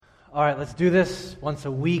All right, let's do this once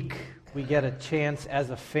a week. We get a chance as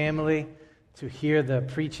a family to hear the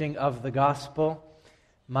preaching of the gospel.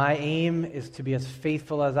 My aim is to be as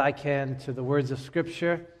faithful as I can to the words of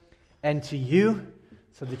Scripture and to you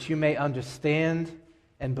so that you may understand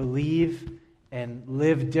and believe and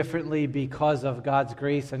live differently because of God's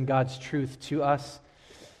grace and God's truth to us.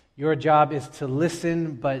 Your job is to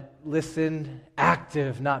listen, but listen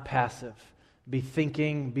active, not passive. Be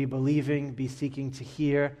thinking, be believing, be seeking to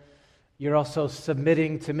hear. You're also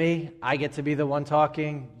submitting to me. I get to be the one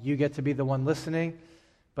talking. You get to be the one listening.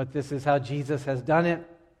 But this is how Jesus has done it,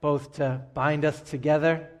 both to bind us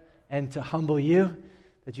together and to humble you,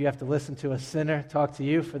 that you have to listen to a sinner talk to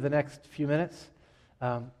you for the next few minutes.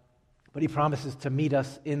 But he promises to meet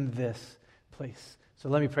us in this place. So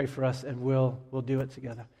let me pray for us, and we'll do it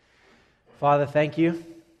together. Father, thank you.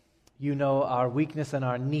 You know our weakness and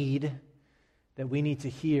our need, that we need to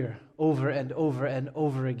hear over and over and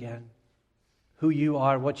over again who you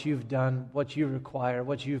are, what you've done, what you require,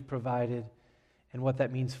 what you've provided, and what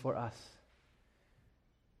that means for us.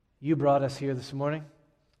 You brought us here this morning,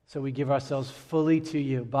 so we give ourselves fully to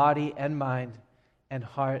you, body and mind and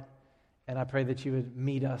heart, and I pray that you would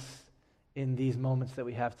meet us in these moments that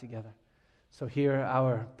we have together. So hear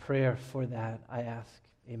our prayer for that, I ask.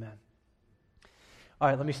 Amen. All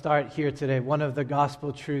right, let me start here today. One of the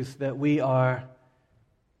gospel truths that we are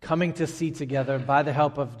coming to see together by the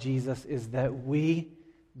help of Jesus is that we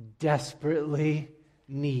desperately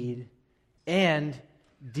need and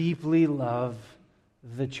deeply love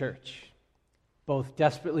the church. Both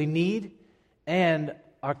desperately need and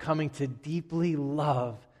are coming to deeply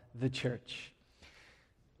love the church.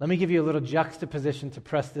 Let me give you a little juxtaposition to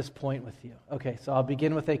press this point with you. Okay, so I'll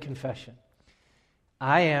begin with a confession.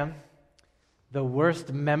 I am the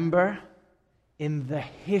worst member in the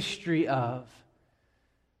history of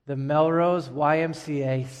the Melrose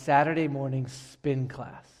YMCA Saturday morning spin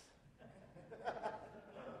class.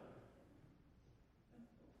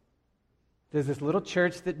 There's this little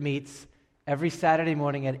church that meets every Saturday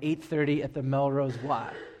morning at 8:30 at the Melrose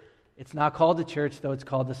Y. It's not called a church, though it's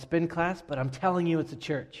called the spin class, but I'm telling you it's a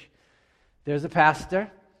church. There's a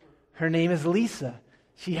pastor. Her name is Lisa.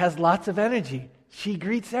 She has lots of energy. She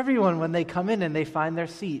greets everyone when they come in and they find their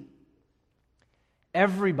seat.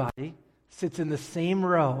 Everybody sits in the same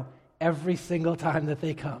row every single time that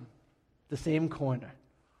they come, the same corner.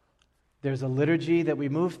 There's a liturgy that we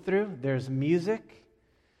move through. There's music.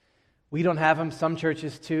 We don't have them. Some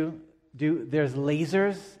churches do. There's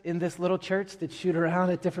lasers in this little church that shoot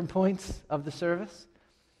around at different points of the service.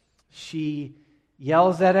 She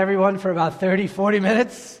yells at everyone for about 30, 40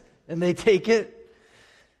 minutes, and they take it.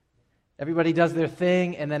 Everybody does their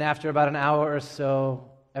thing, and then after about an hour or so,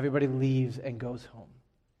 everybody leaves and goes home.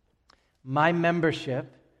 My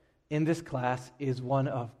membership in this class is one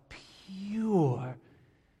of pure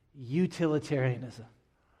utilitarianism.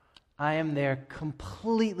 I am there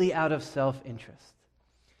completely out of self-interest.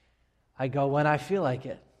 I go when I feel like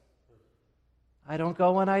it. I don't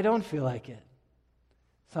go when I don't feel like it.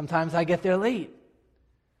 Sometimes I get there late.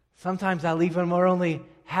 Sometimes I leave when we're only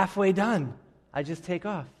halfway done. I just take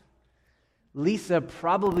off. Lisa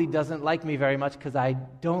probably doesn't like me very much because I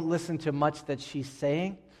don't listen to much that she's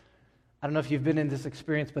saying. I don't know if you've been in this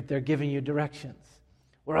experience, but they're giving you directions.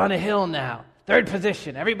 We're on a hill now. 3rd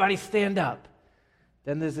position. Everybody stand up.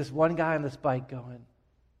 Then there's this one guy on this bike going,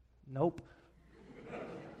 nope.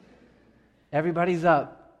 Everybody's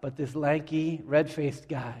up, but this lanky, red-faced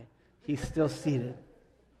guy, he's still seated.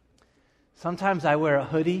 Sometimes I wear a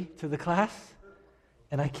hoodie to the class,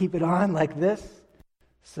 and I keep it on like this,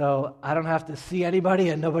 so I don't have to see anybody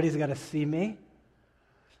and nobody's got to see me.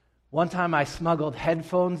 One time I smuggled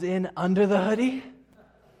headphones in under the hoodie.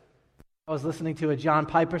 I was listening to a John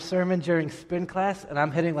Piper sermon during spin class, and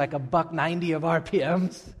I'm hitting like $190 of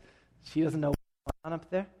RPMs. She doesn't know what's going on up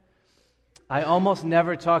there. I almost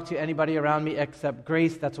never talk to anybody around me except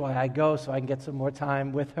Grace. That's why I go, so I can get some more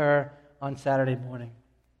time with her on Saturday morning.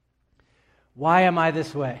 Why am I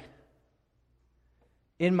this way?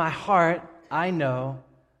 In my heart, I know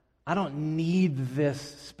I don't need this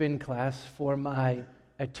spin class for my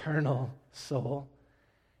eternal soul.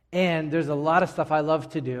 And there's a lot of stuff I love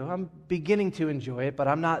to do. I'm beginning to enjoy it, but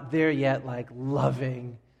I'm not there yet, like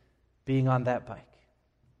loving being on that bike.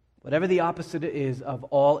 Whatever the opposite is of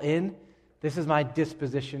all in, this is my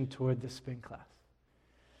disposition toward the spin class.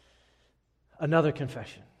 Another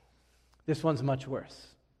confession. This one's much worse.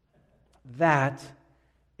 That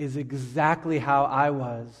is exactly how I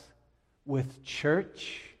was with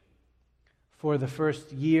church for the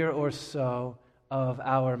first year or so of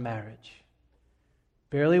our marriage.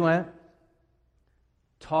 Barely went,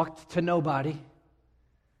 talked to nobody,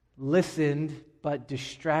 listened but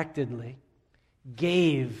distractedly,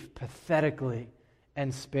 gave pathetically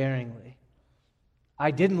and sparingly.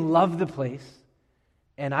 I didn't love the place,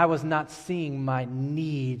 and I was not seeing my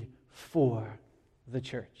need for the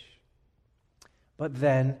church. But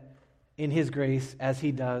then, in His grace, as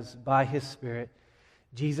He does by His Spirit,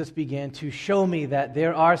 Jesus began to show me that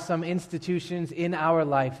there are some institutions in our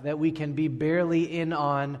life that we can be barely in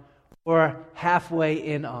on or halfway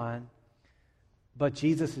in on. But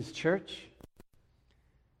Jesus' church,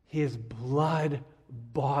 His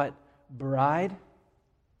blood-bought bride,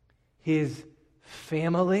 His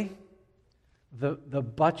family, the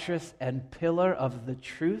buttress and pillar of the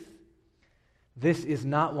truth, this is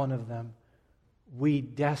not one of them we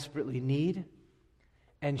desperately need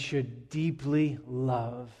and should deeply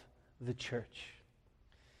love the church.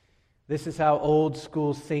 This is how old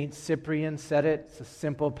school Saint Cyprian said it. It's a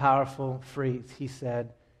simple, powerful phrase. He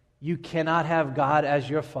said, "You cannot have God as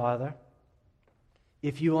your father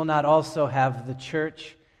if you will not also have the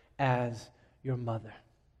church as your mother."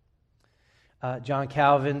 John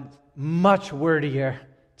Calvin, much wordier,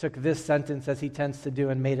 took this sentence, as he tends to do,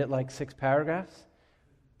 and made it like 6 paragraphs.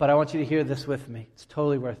 But I want you to hear this with me. It's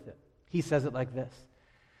totally worth it. He says it like this: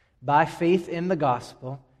 by faith in the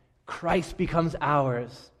gospel, Christ becomes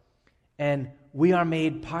ours, and we are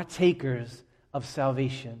made partakers of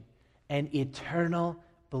salvation and eternal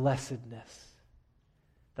blessedness.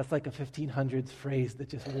 That's like a 1500s phrase that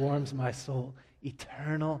just warms my soul.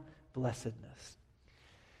 Eternal blessedness.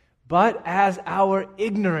 But as our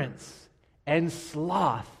ignorance and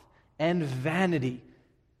sloth and vanity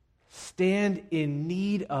stand in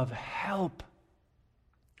need of help,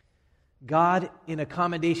 God, in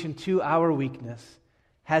accommodation to our weakness,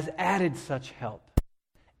 has added such help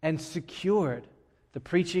and secured the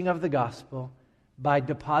preaching of the gospel by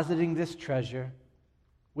depositing this treasure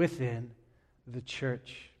within the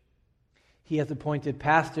church. He has appointed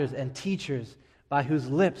pastors and teachers by whose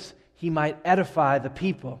lips He might edify the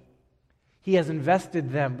people. He has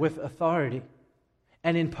invested them with authority,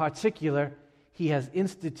 and in particular, He has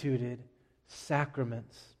instituted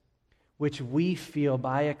sacraments, which we feel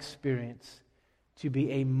by experience to be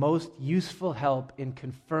a most useful help in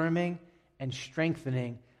confirming and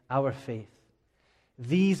strengthening our faith.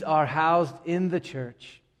 These are housed in the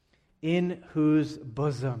church, in whose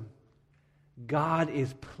bosom God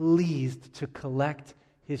is pleased to collect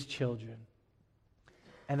His children.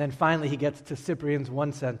 And then finally he gets to Cyprian's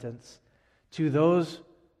one sentence: to those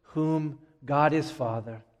whom God is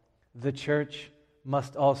Father, the church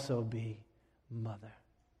must also be mother.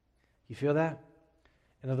 You feel that?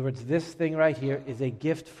 In other words, this thing right here is a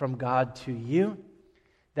gift from God to you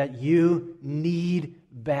that you need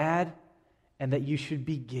bad and that you should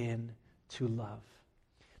begin to love.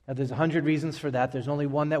 Now, there's 100 reasons for that. There's only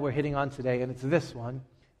one that we're hitting on today, and it's this one.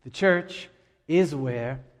 The church is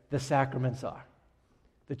where the sacraments are.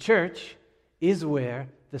 The church is where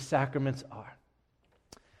the sacraments are.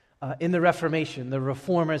 In the Reformation, the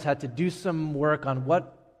Reformers had to do some work on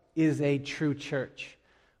what is a true church.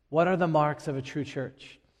 What are the marks of a true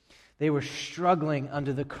church? They were struggling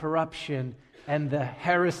under the corruption and the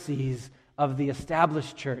heresies of the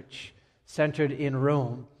established church centered in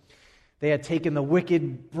Rome. They had taken the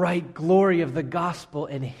wicked, bright glory of the gospel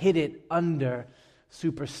and hid it under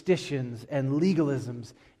superstitions and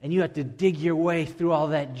legalisms. And you had to dig your way through all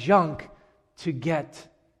that junk to get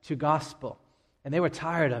to gospel. And they were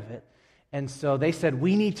tired of it. And so they said,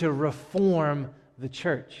 we need to reform the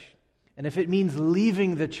church. And if it means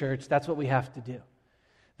leaving the church, that's what we have to do.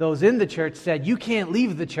 Those in the church said, you can't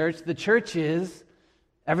leave the church. The church is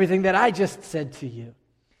everything that I just said to you.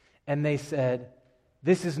 And they said,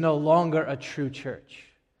 this is no longer a true church.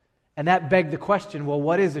 And that begged the question, well,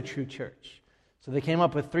 what is a true church? So they came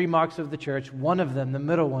up with 3 marks of the church. One of them, the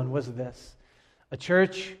middle one, was this. A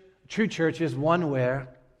true church is one where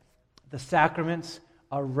the sacraments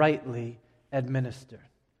are rightly administered.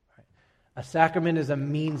 A sacrament is a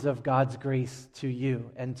means of God's grace to you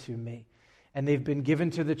and to me. And they've been given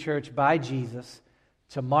to the church by Jesus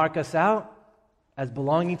to mark us out as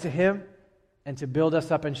belonging to Him and to build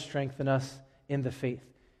us up and strengthen us in the faith.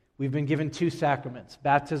 We've been given 2 sacraments.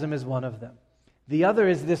 Baptism is one of them. The other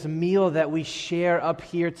is this meal that we share up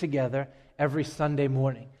here together every Sunday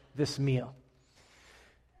morning, this meal.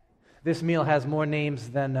 This meal has more names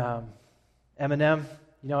than Eminem.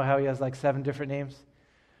 You know how he has like 7 different names?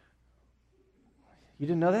 You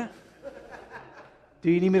didn't know that? Do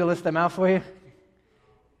you need me to list them out for you?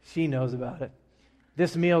 She knows about it.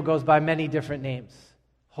 This meal goes by many different names.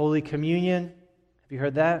 Holy Communion, have you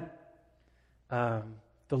heard that?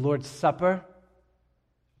 The Lord's Supper,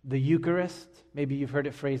 the Eucharist, maybe you've heard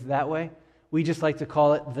it phrased that way, We just like to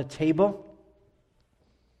call it the table.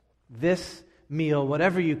 This meal,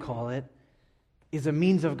 whatever you call it, is a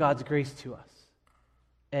means of God's grace to us.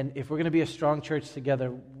 And if we're going to be a strong church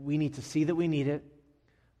together, we need to see that we need it,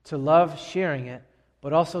 to love sharing it,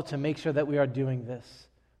 but also to make sure that we are doing this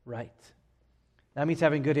right. That means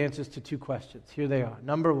having good answers to two questions. Here they are.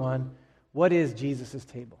 Number one, what is Jesus'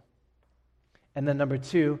 table? And then number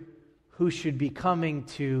two, who should be coming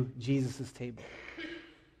to Jesus' table?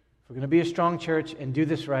 If we're going to be a strong church and do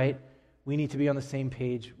this right, we need to be on the same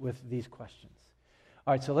page with these questions.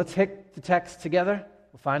 All right, so let's hit the text together.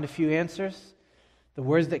 We'll find a few answers. The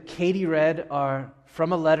words that Katie read are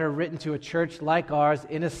from a letter written to a church like ours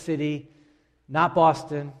in a city, not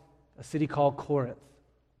Boston, a city called Corinth.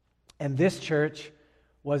 And this church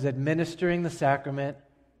was administering the sacrament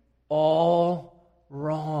all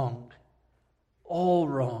wrong. All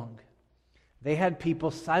wrong. They had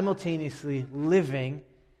people simultaneously living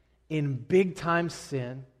in big-time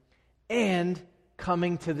sin and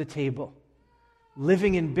coming to the table.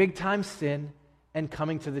 Living in big-time sin and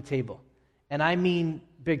coming to the table. And I mean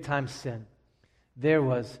big-time sin. There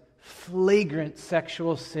was flagrant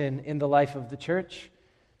sexual sin in the life of the church.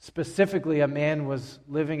 Specifically, a man was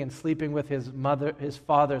living and sleeping with his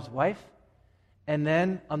father's wife, and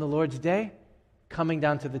then on the Lord's Day, coming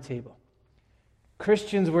down to the table.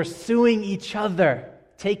 Christians were suing each other,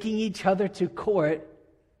 taking each other to court,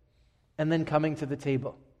 and then coming to the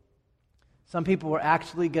table. Some people were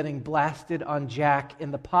actually getting blasted on Jack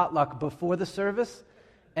in the potluck before the service,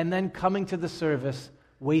 and then coming to the service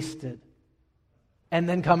wasted, and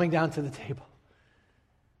then coming down to the table.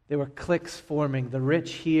 There were cliques forming, the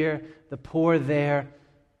rich here, the poor there.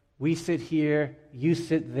 We sit here, you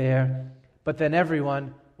sit there. But then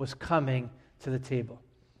everyone was coming to the table.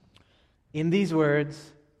 In these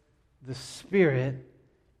words, the Spirit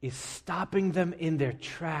is stopping them in their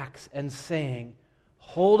tracks and saying,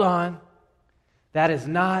 hold on, that is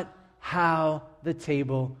not how the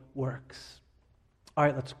table works. All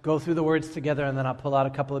right, let's go through the words together, and then I'll pull out a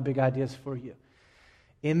couple of big ideas for you.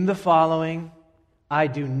 In the following, I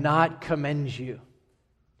do not commend you.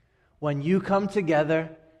 When you come together,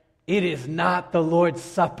 it is not the Lord's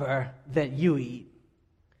Supper that you eat.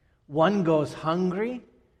 One goes hungry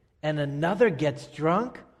and another gets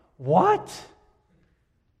drunk. What?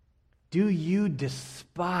 Do you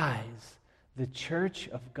despise the church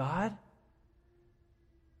of God?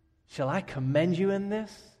 Shall I commend you in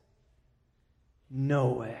this? No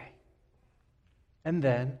way. And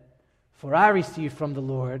then, for I received from the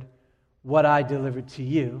Lord what I delivered to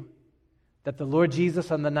you, that the Lord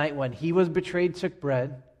Jesus on the night when he was betrayed took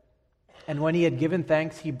bread, and when he had given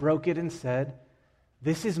thanks, he broke it and said,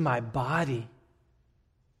 this is my body.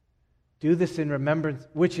 Do this in remembrance,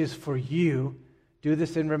 which is for you. Do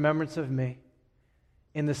this in remembrance of me.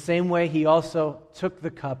 In the same way, he also took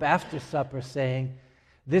the cup after supper, saying,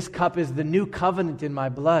 this cup is the new covenant in my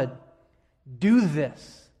blood. Do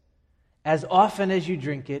this as often as you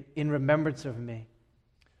drink it in remembrance of me.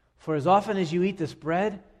 For as often as you eat this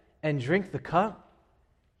bread and drink the cup,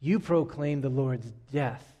 you proclaim the Lord's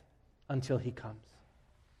death until he comes.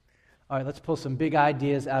 All right, let's pull some big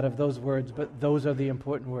ideas out of those words, but those are the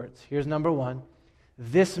important words. Here's number one.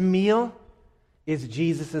 This meal is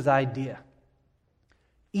Jesus' idea.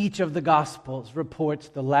 Each of the Gospels reports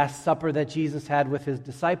the Last Supper that Jesus had with his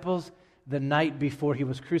disciples the night before he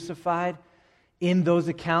was crucified. In those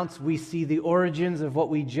accounts, we see the origins of what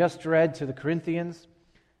we just read to the Corinthians.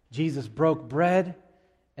 Jesus broke bread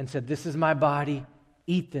and said, this is my body,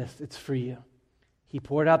 eat this, it's for you. He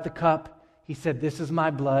poured out the cup, he said, this is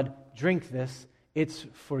my blood, drink this, it's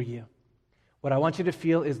for you. What I want you to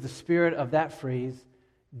feel is the spirit of that phrase,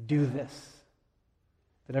 do this.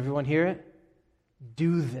 Did everyone hear it?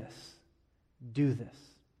 Do this. Do this.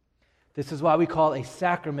 This is why we call a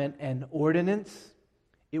sacrament an ordinance.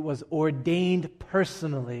 It was ordained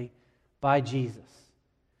personally by Jesus.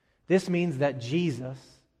 This means that Jesus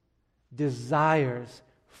desires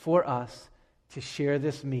for us to share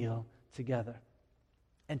this meal together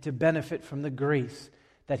and to benefit from the grace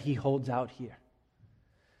that he holds out here.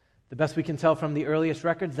 The best we can tell from the earliest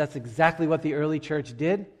records, that's exactly what the early church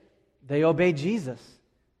did. They obeyed Jesus.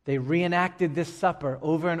 They reenacted this supper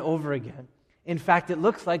over and over again. In fact, it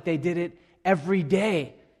looks like they did it every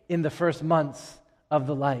day in the first months of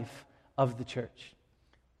the life of the church.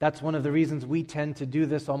 That's one of the reasons we tend to do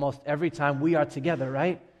this almost every time we are together,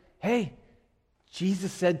 right? Hey,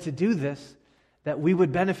 Jesus said to do this, that we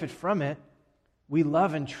would benefit from it. We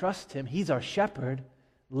love and trust him. He's our shepherd.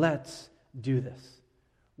 Let's do this.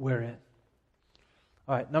 We're in.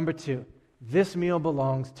 All right, number two. This meal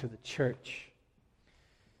belongs to the church.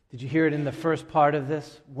 Did you hear it in the first part of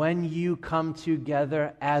this? When you come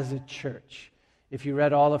together as a church. If you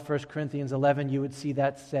read all of 1 Corinthians 11, you would see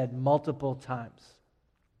that said multiple times.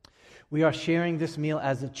 We are sharing this meal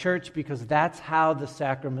as a church because that's how the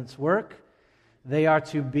sacraments work. They are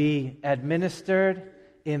to be administered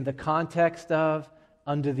in the context of,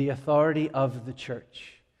 under the authority of the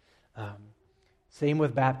church. Same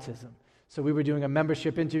with baptism. So we were doing a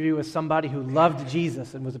membership interview with somebody who loved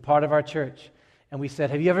Jesus and was a part of our church. And we said,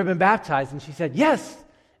 have you ever been baptized? And she said, yes.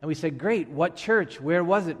 And we said, great. What church? Where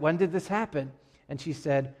was it? When did this happen? And she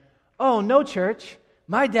said, oh, no church.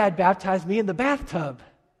 My dad baptized me in the bathtub.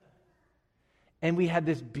 And we had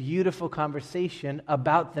this beautiful conversation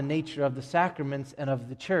about the nature of the sacraments and of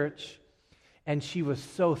the church. And she was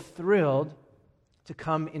so thrilled to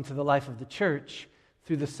come into the life of the church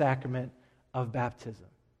through the sacrament of baptism.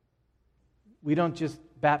 We don't just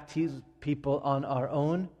baptize people on our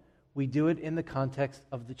own. We do it in the context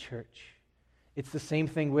of the church. It's the same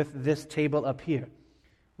thing with this table up here.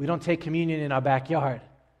 We don't take communion in our backyard.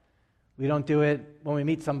 We don't do it when we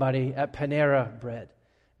meet somebody at Panera Bread.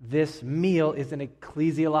 This meal is an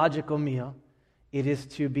ecclesiological meal. It is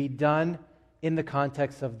to be done in the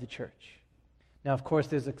context of the church. Now, of course,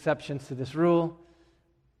 there's exceptions to this rule.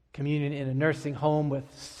 Communion in a nursing home with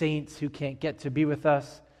saints who can't get to be with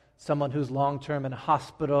us, someone who's long-term in a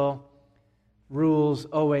hospital. Rules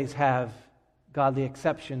always have godly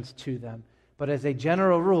exceptions to them. But as a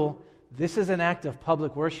general rule, this is an act of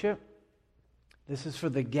public worship. This is for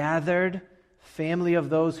the gathered family of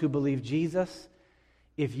those who believe Jesus.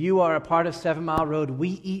 If you are a part of 7 Mile Road, we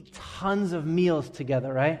eat tons of meals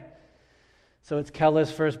together, right? So it's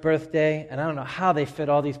Keller's first birthday, and I don't know how they fit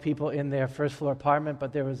all these people in their first floor apartment,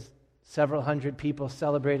 but there was several hundred people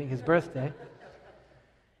celebrating his birthday.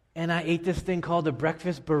 And I ate this thing called a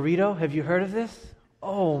breakfast burrito. Have you heard of this?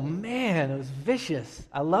 Oh man, it was vicious.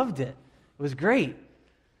 I loved it. It was great.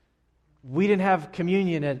 We didn't have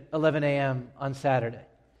communion at 11 a.m. on Saturday.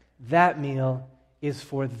 That meal is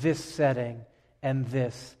for this setting and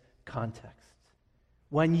this context.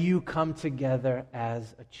 When you come together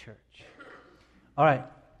as a church. All right,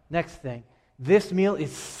 next thing. This meal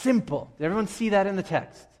is simple. Did everyone see that in the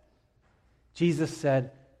text? Jesus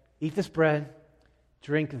said, eat this bread,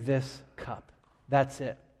 drink this cup. That's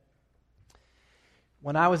it.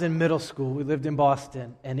 When I was in middle school, we lived in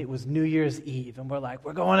Boston, and it was New Year's Eve, and we're like,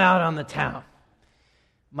 we're going out on the town.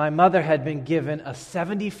 My mother had been given a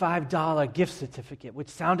 $75 gift certificate, which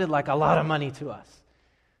sounded like a lot of money to us,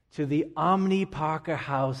 to the Omni Parker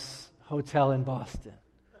House Hotel in Boston.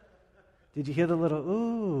 Did you hear the little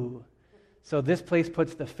ooh? So this place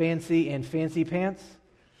puts the fancy in fancy pants.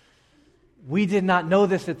 We did not know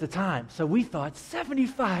this at the time, so we thought,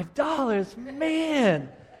 $75, man,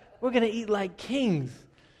 we're going to eat like kings.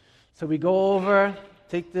 So we go over,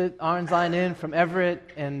 take the Orange Line in from Everett,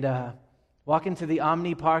 and walk into the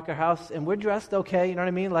Omni Parker House, and we're dressed okay, you know what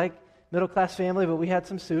I mean, like middle-class family, but we had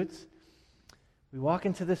some suits. We walk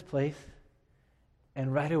into this place,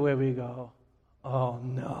 and right away we go, oh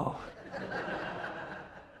no.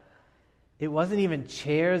 It wasn't even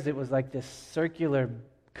chairs, it was like this circular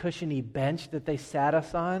cushiony bench that they sat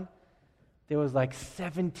us on. There was like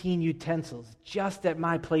 17 utensils just at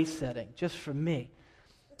my place setting, just for me.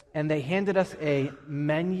 And they handed us a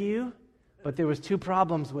menu, but there was 2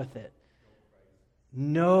 problems with it.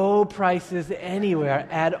 No prices anywhere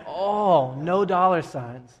at all, no dollar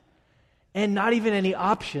signs, and not even any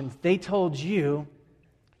options. They told you,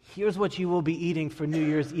 here's what you will be eating for New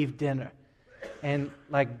Year's Eve dinner. And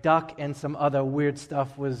like duck and some other weird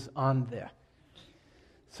stuff was on there.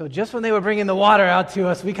 So just when they were bringing the water out to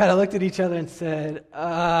us, we kind of looked at each other and said,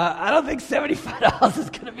 I don't think $75 is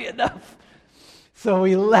going to be enough. So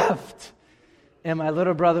we left. And my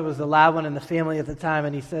little brother was the loud one in the family at the time,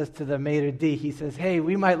 and he says to the maitre d', he says, hey,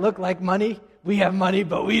 we might look like money. We have money,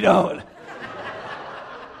 but we don't.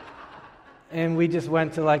 And we just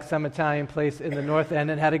went to like some Italian place in the North End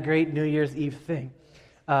and had a great New Year's Eve thing.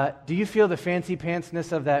 Do you feel the fancy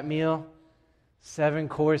pantsness of that meal? 7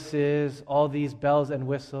 courses, all these bells and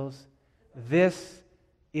whistles. This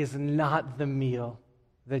is not the meal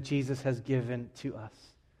that Jesus has given to us.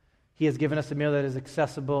 He has given us a meal that is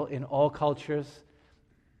accessible in all cultures.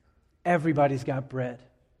 Everybody's got bread,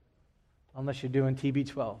 unless you're doing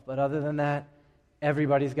TB12. But other than that,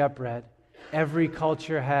 everybody's got bread. Every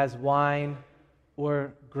culture has wine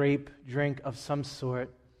or grape drink of some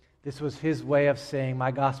sort. This was his way of saying, my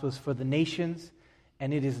gospel is for the nations,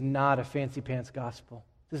 and it is not a fancy pants gospel.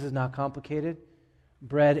 This is not complicated.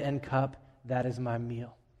 Bread and cup, that is my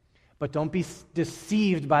meal. But don't be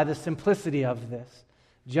deceived by the simplicity of this.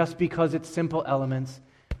 Just because it's simple elements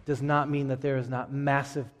does not mean that there is not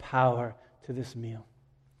massive power to this meal.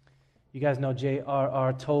 You guys know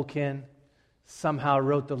J.R.R. Tolkien somehow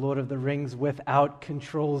wrote The Lord of the Rings without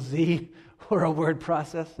Control-Z or a word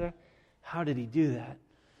processor. How did he do that?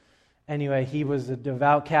 Anyway, he was a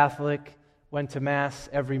devout Catholic, went to Mass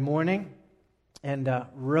every morning, and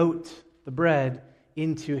wrote the bread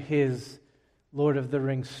into his Lord of the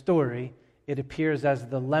Rings story. It appears as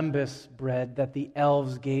the lembas bread that the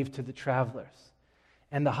elves gave to the travelers.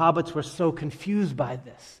 And the hobbits were so confused by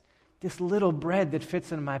this. This little bread that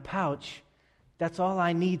fits in my pouch, that's all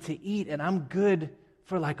I need to eat, and I'm good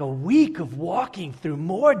for like a week of walking through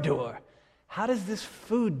Mordor. How does this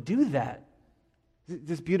food do that?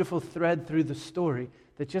 This beautiful thread through the story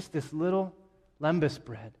that just this little lembas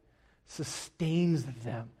bread sustains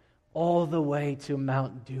them all the way to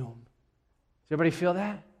Mount Doom. Does everybody feel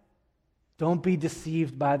that? Don't be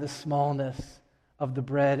deceived by the smallness of the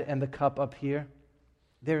bread and the cup up here.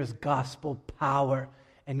 There is gospel power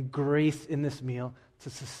and grace in this meal to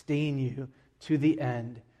sustain you to the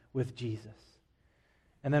end with Jesus.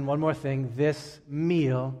 And then one more thing, this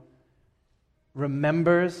meal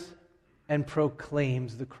remembers and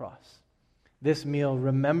proclaims the cross. This meal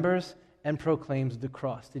remembers and proclaims the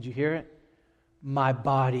cross. Did you hear it? My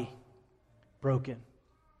body broken,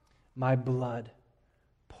 my blood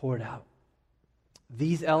poured out.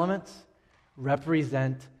 These elements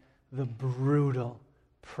represent the brutal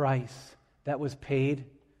price that was paid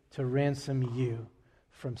to ransom you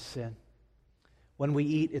from sin. When we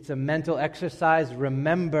eat, it's a mental exercise.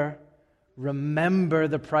 Remember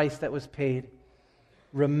the price that was paid.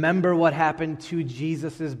 Remember what happened to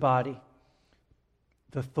Jesus' body.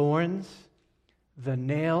 The thorns, the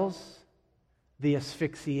nails, the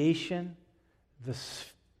asphyxiation, the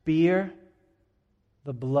spear,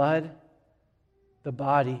 the blood, the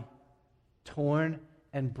body, torn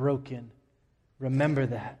and broken. Remember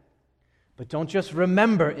that. But don't just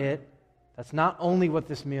remember it. That's not only what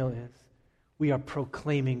this meal is. We are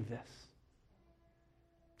proclaiming this.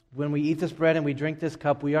 When we eat this bread and we drink this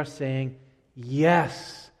cup, we are saying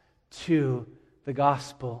yes to the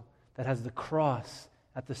gospel that has the cross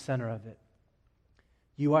at the center of it.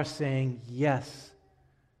 You are saying yes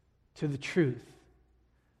to the truth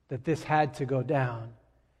that this had to go down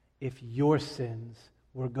if your sins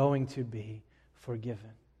were going to be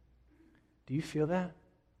forgiven. Do you feel that?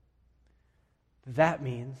 That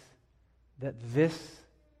means that this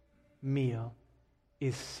meal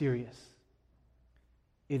is serious.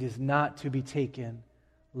 It is not to be taken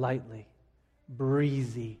lightly,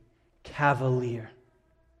 breezy, cavalier.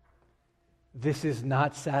 This is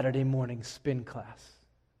not Saturday morning spin class.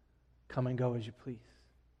 Come and go as you please.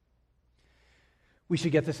 We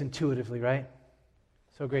should get this intuitively, right?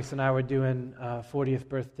 So Grace and I were doing 40th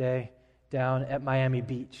birthday down at Miami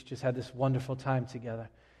Beach. Just had this wonderful time together.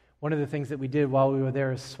 One of the things that we did while we were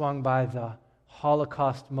there is swung by the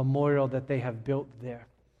Holocaust memorial that they have built there.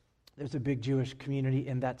 There's a big Jewish community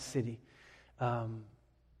in that city.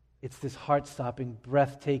 It's this heart-stopping,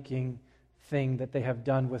 breathtaking thing that they have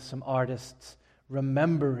done with some artists,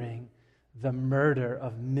 remembering the murder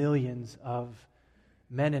of millions of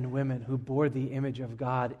men and women who bore the image of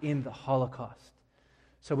God in the Holocaust.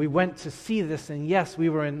 So we went to see this, and yes, we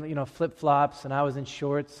were in flip-flops, and I was in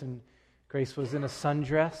shorts, and Grace was in a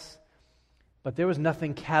sundress, but there was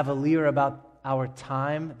nothing cavalier about our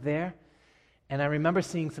time there. And I remember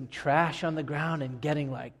seeing some trash on the ground and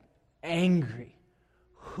getting angry.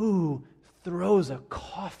 Who throws a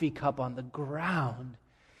coffee cup on the ground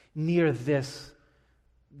near this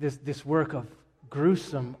work of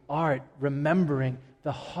gruesome art, remembering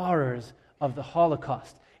the horrors of the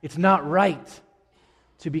Holocaust? It's not right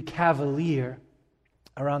to be cavalier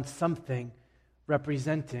around something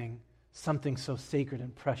representing something so sacred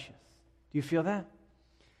and precious. Do you feel that?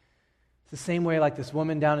 It's the same way like this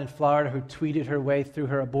woman down in Florida who tweeted her way through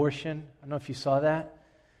her abortion. I don't know if you saw that,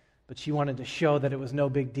 but she wanted to show that it was no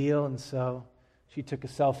big deal, and so she took a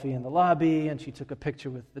selfie in the lobby, and she took a picture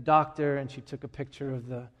with the doctor, and she took a picture of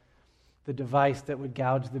the device that would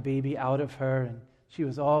gouge the baby out of her, and she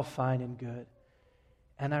was all fine and good.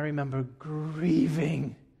 And I remember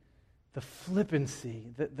grieving the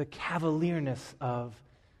flippancy, the cavalierness of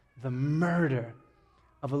the murder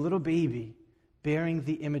of a little baby bearing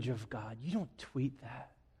the image of God. You don't tweet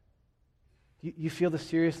that. You feel the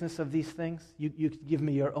seriousness of these things? You give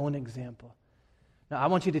me your own example. Now, I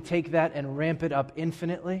want you to take that and ramp it up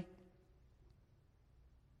infinitely,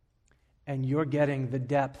 and you're getting the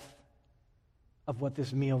depth of what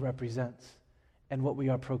this meal represents and what we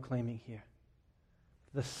are proclaiming here.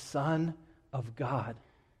 The Son of God,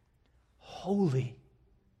 holy,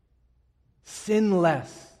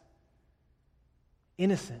 sinless,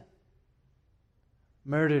 innocent,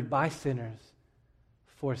 murdered by sinners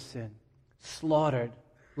for sin, slaughtered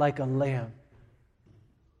like a lamb.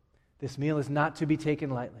 This meal is not to be taken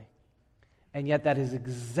lightly. And yet that is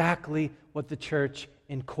exactly what the church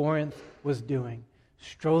in Corinth was doing,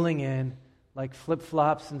 strolling in like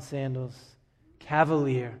flip-flops and sandals,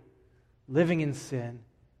 cavalier, living in sin,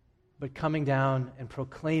 but coming down and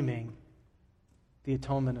proclaiming the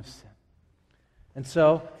atonement of sin. And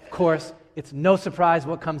so, of course, it's no surprise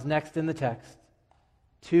what comes next in the text.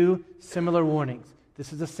 Two similar warnings.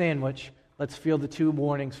 This is a sandwich. Let's feel the two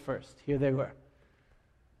warnings first. Here they were.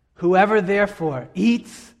 Whoever therefore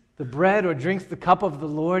eats the bread or drinks the cup of the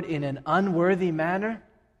Lord in an unworthy manner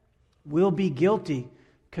will be guilty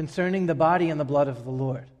concerning the body and the blood of the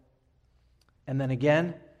Lord. And then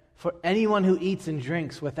again, for anyone who eats and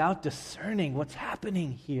drinks without discerning what's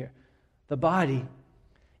happening here, the body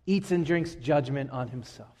eats and drinks judgment on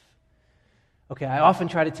himself. Okay, I often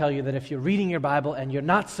try to tell you that if you're reading your Bible and you're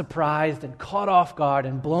not surprised and caught off guard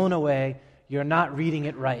and blown away, you're not reading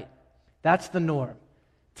it right. That's the norm.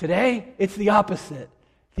 Today, it's the opposite.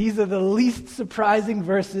 These are the least surprising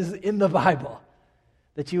verses in the Bible.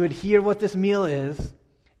 That you would hear what this meal is,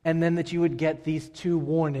 and then that you would get these two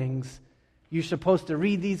warnings. You're supposed to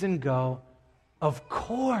read these and go, of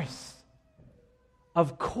course.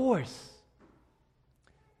 Of course.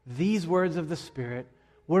 These words of the Spirit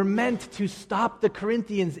were meant to stop the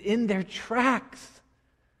Corinthians in their tracks,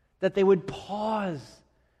 that they would pause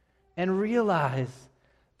and realize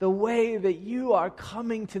the way that you are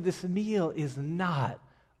coming to this meal is not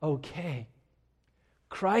okay.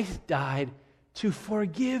 Christ died to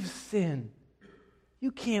forgive sin.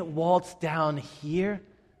 You can't waltz down here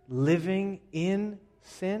living in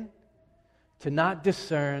sin. To not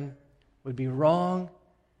discern would be wrong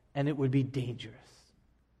and it would be dangerous.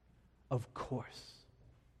 Of course.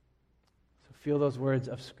 So feel those words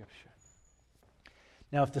of Scripture.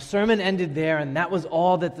 Now, if the sermon ended there and that was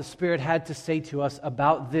all that the Spirit had to say to us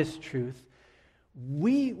about this truth,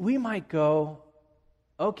 we might go,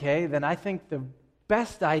 okay, then I think the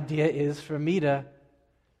best idea is for me to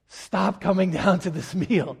stop coming down to this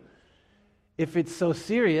meal. If it's so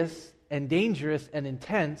serious and dangerous and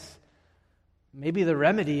intense, maybe the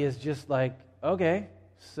remedy is just like, okay,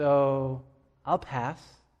 so I'll pass.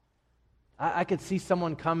 I could see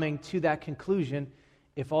someone coming to that conclusion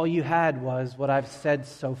if all you had was what I've said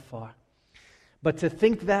so far. But to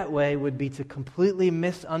think that way would be to completely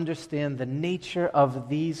misunderstand the nature of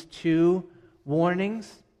these two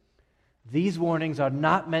warnings. These warnings are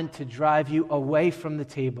not meant to drive you away from the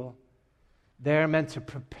table. They're meant to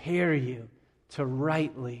prepare you to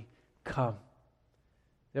rightly come.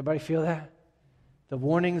 Everybody feel that? The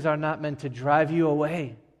warnings are not meant to drive you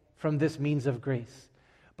away from this means of grace,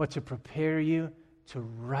 but to prepare you to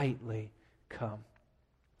rightly come.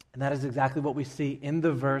 And that is exactly what we see in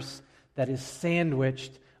the verse that is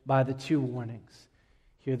sandwiched by the two warnings.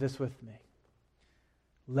 Hear this with me.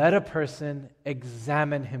 Let a person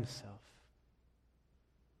examine himself,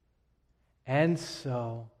 and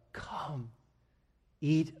so come,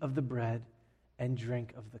 eat of the bread and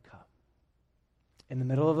drink of the cup. In the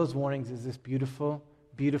middle of those warnings is this beautiful,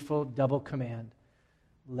 beautiful double command.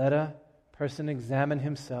 Let a person examine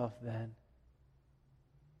himself then,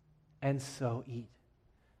 and so eat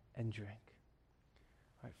and drink.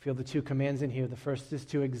 All right, feel the two commands in here. The first is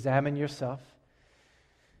to examine yourself.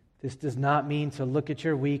 This does not mean to look at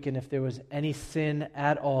your week and if there was any sin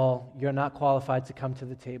at all, you're not qualified to come to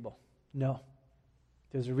the table. No.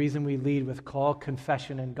 There's a reason we lead with call,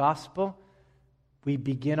 confession, and gospel. We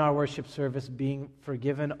begin our worship service being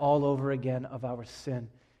forgiven all over again of our sin.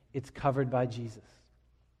 It's covered by Jesus.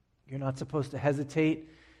 You're not supposed to hesitate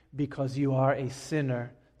because you are a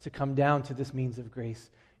sinner to come down to this means of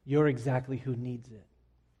grace. You're exactly who needs it.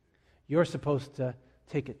 You're supposed to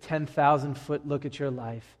take a 10,000-foot look at your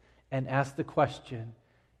life and ask the question,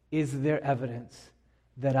 is there evidence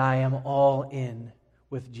that I am all in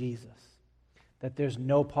with Jesus? That there's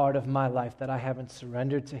no part of my life that I haven't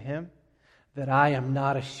surrendered to Him? That I am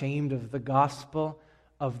not ashamed of the gospel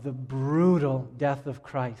of the brutal death of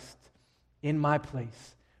Christ in my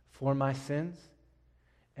place for my sins?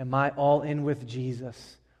 Am I all in with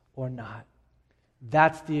Jesus or not?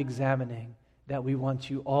 That's the examining that we want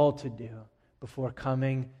you all to do before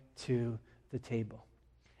coming to the table.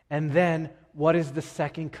 And then, what is the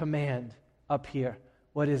second command up here?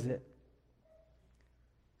 What is it?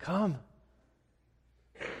 Come.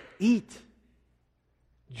 Eat.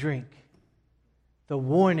 Drink. The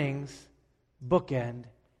warnings bookend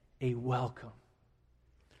a welcome.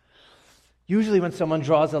 Usually when someone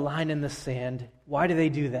draws a line in the sand, why do they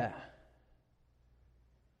do that?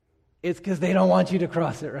 It's because they don't want you to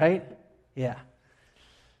cross it, right? Yeah.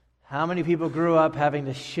 How many people grew up having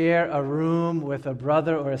to share a room with a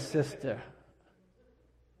brother or a sister?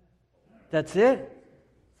 That's it?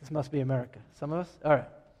 This must be America. Some of us? All right.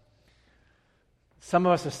 Some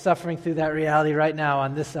of us are suffering through that reality right now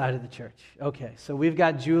on this side of the church. Okay, so we've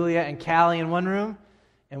got Julia and Callie in one room,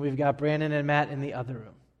 and we've got Brandon and Matt in the other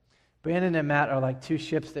room. Brandon and Matt are like two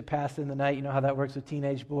ships that pass in the night. You know how that works with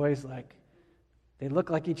teenage boys? Like, they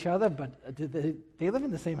look like each other, but they live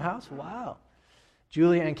in the same house? Wow.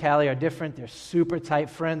 Julia and Callie are different. They're super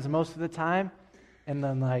tight friends most of the time. And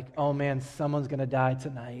then like, oh man, someone's going to die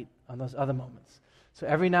tonight on those other moments. So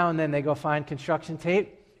every now and then they go find construction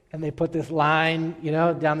tape, and they put this line,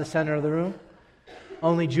 down the center of the room.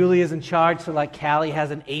 Only Julia's in charge, so like Callie has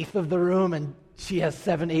 1/8 of the room, and she has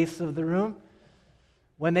 7/8 of the room.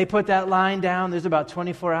 When they put that line down, there's about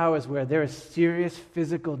 24 hours where there is serious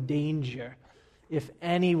physical danger if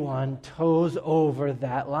anyone toes over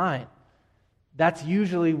that line. That's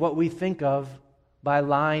usually what we think of by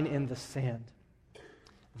line in the sand.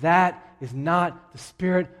 That is not the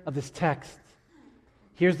spirit of this text.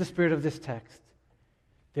 Here's the spirit of this text.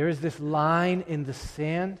 There is this line in the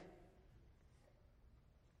sand,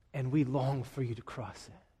 and we long for you to cross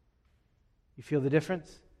it. You feel the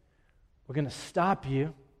difference? We're going to stop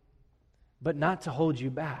you, but not to hold you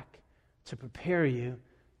back, to prepare you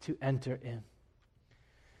to enter in.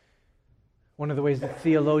 One of the ways that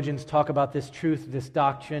theologians talk about this truth, this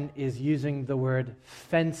doctrine, is using the word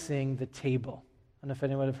fencing the table. I don't know if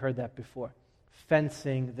anyone have heard that before.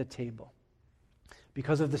 Fencing the table.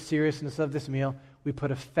 Because of the seriousness of this meal, we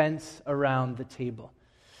put a fence around the table.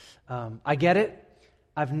 I get it.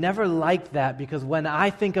 I've never liked that because when I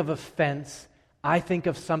think of a fence, I think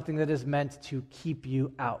of something that is meant to keep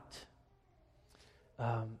you out.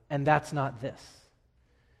 And that's not this.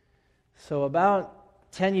 So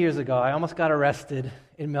about 10 years ago, I almost got arrested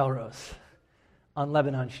in Melrose on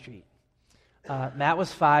Lebanon Street. Matt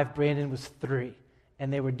was 5, Brandon was 3.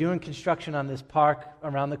 And they were doing construction on this park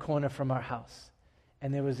around the corner from our house.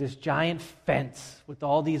 And there was this giant fence with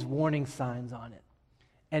all these warning signs on it.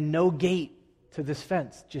 And no gate to this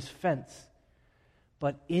fence, just fence.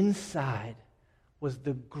 But inside was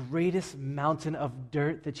the greatest mountain of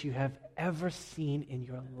dirt that you have ever seen in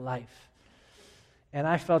your life. And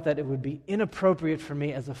I felt that it would be inappropriate for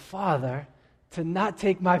me as a father to not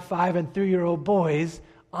take my 5 and 3-year-old boys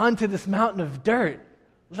onto this mountain of dirt.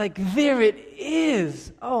 Like, there it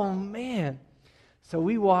is. Oh, man. So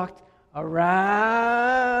we walked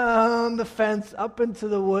around the fence up into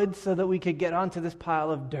the woods so that we could get onto this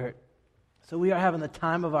pile of dirt. So we are having the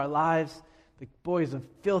time of our lives. The boys are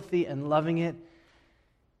filthy and loving it.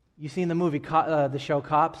 You seen the movie, the show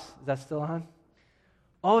Cops? Is that still on?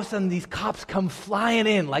 All of a sudden, these cops come flying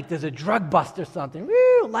in like there's a drug bust or something.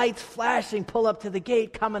 Woo, lights flashing, pull up to the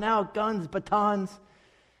gate, coming out, guns, batons.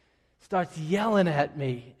 Starts yelling at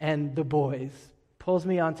me and the boys. Pulls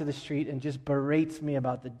me onto the street and just berates me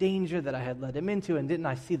about the danger that I had led him into, and didn't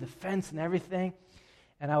I see the fence and everything?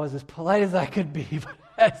 And I was as polite as I could be, but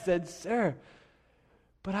I said, "Sir,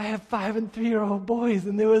 but I have 5 and 3-year-old boys,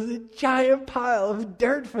 and there was a giant pile of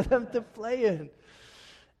dirt for them to play in."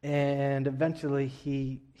 And eventually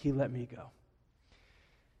he let me go.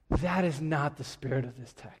 That is not the spirit of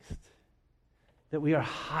this text. That we are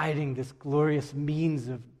hiding this glorious means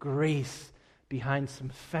of grace behind some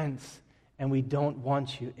fence, and we don't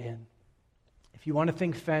want you in. If you want to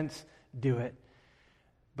think fence, do it.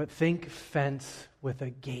 But think fence with a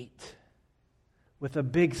gate, with a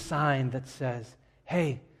big sign that says,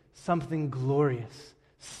 hey, something glorious,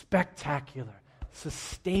 spectacular,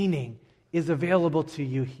 sustaining is available to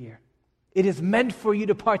you here. It is meant for you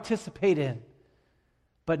to participate in,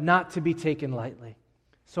 but not to be taken lightly.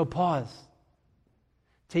 So pause.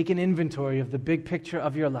 Take an inventory of the big picture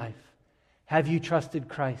of your life. Have you trusted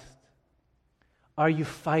Christ? Are you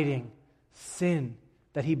fighting sin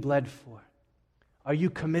that he bled for? Are you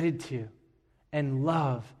committed to and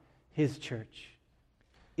love his church?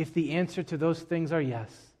 If the answer to those things are yes,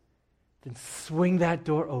 then swing that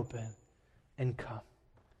door open and come.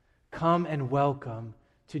 Come and welcome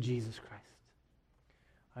to Jesus Christ.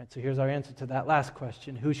 All right, so here's our answer to that last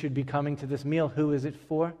question. Who should be coming to this meal? Who is it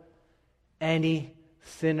for? Any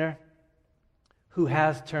sinner who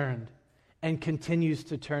has turned and continues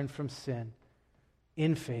to turn from sin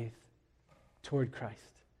in faith toward Christ.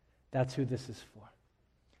 That's who this is for.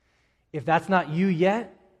 If that's not you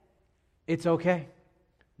yet, it's okay.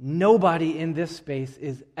 Nobody in this space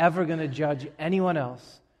is ever going to judge anyone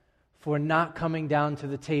else for not coming down to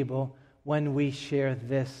the table when we share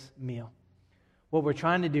this meal. What we're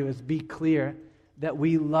trying to do is be clear that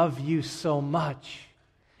we love you so much,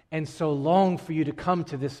 and so long for you to come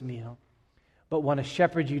to this meal, but want to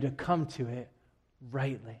shepherd you to come to it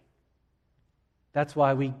rightly. That's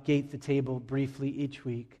why we gate the table briefly each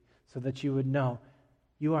week, so that you would know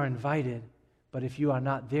you are invited, but if you are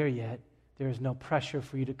not there yet, there is no pressure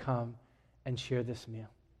for you to come and share this meal.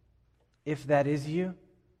 If that is you,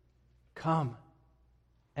 come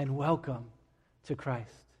and welcome to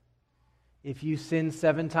Christ. If you sinned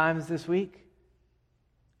 7 times this week,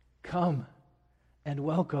 come and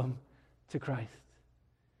welcome to Christ.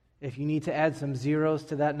 If you need to add some zeros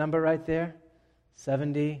to that number right there,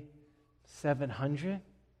 70, 700,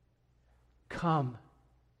 come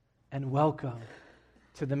and welcome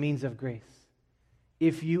to the means of grace.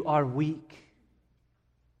 If you are weak,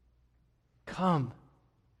 come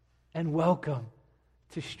and welcome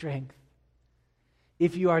to strength.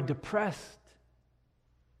 If you are depressed,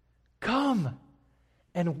 come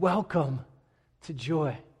and welcome to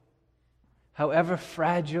joy. However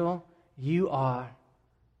fragile you are,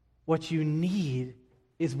 what you need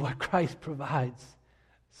is what Christ provides.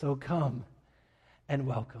 So come and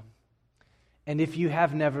welcome. And if you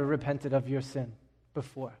have never repented of your sin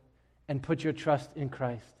before and put your trust in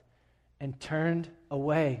Christ and turned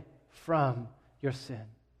away from your sin,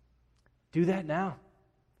 do that now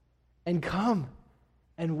and come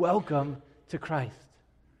and welcome to Christ.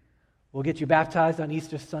 We'll get you baptized on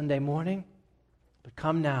Easter Sunday morning, but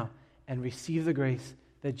come now and receive the grace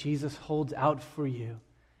that Jesus holds out for you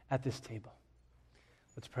at this table.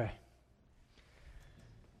 Let's pray.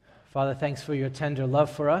 Father, thanks for your tender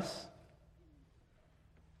love for us.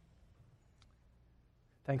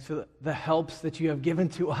 Thanks for the helps that you have given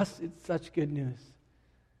to us. It's such good news.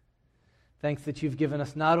 Thanks that you've given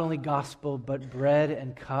us not only gospel, but bread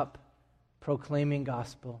and cup, proclaiming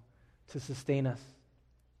gospel to sustain us.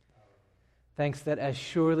 Thanks that as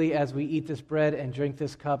surely as we eat this bread and drink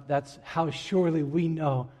this cup, that's how surely we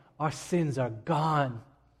know our sins are gone.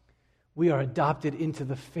 We are adopted into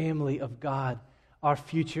the family of God. Our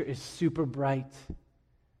future is super bright,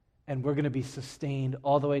 and we're going to be sustained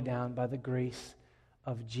all the way down by the grace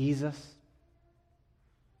of Jesus.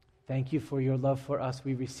 Thank you for your love for us.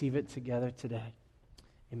 We receive it together today.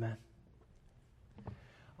 Amen.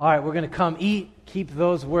 All right, we're going to come eat. Keep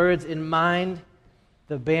those words in mind.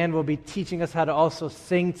 The band will be teaching us how to also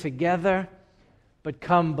sing together. But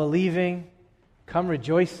come believing, come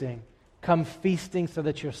rejoicing, come feasting so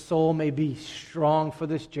that your soul may be strong for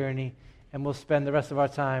this journey. And we'll spend the rest of our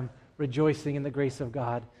time rejoicing in the grace of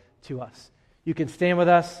God to us. You can stand with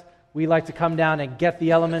us. We like to come down and get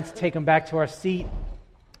the elements, take them back to our seat,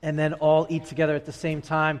 and then all eat together at the same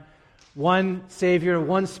time. One Savior,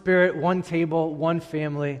 one Spirit, one table, one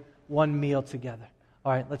family, one meal together.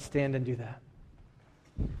 All right, let's stand and do that.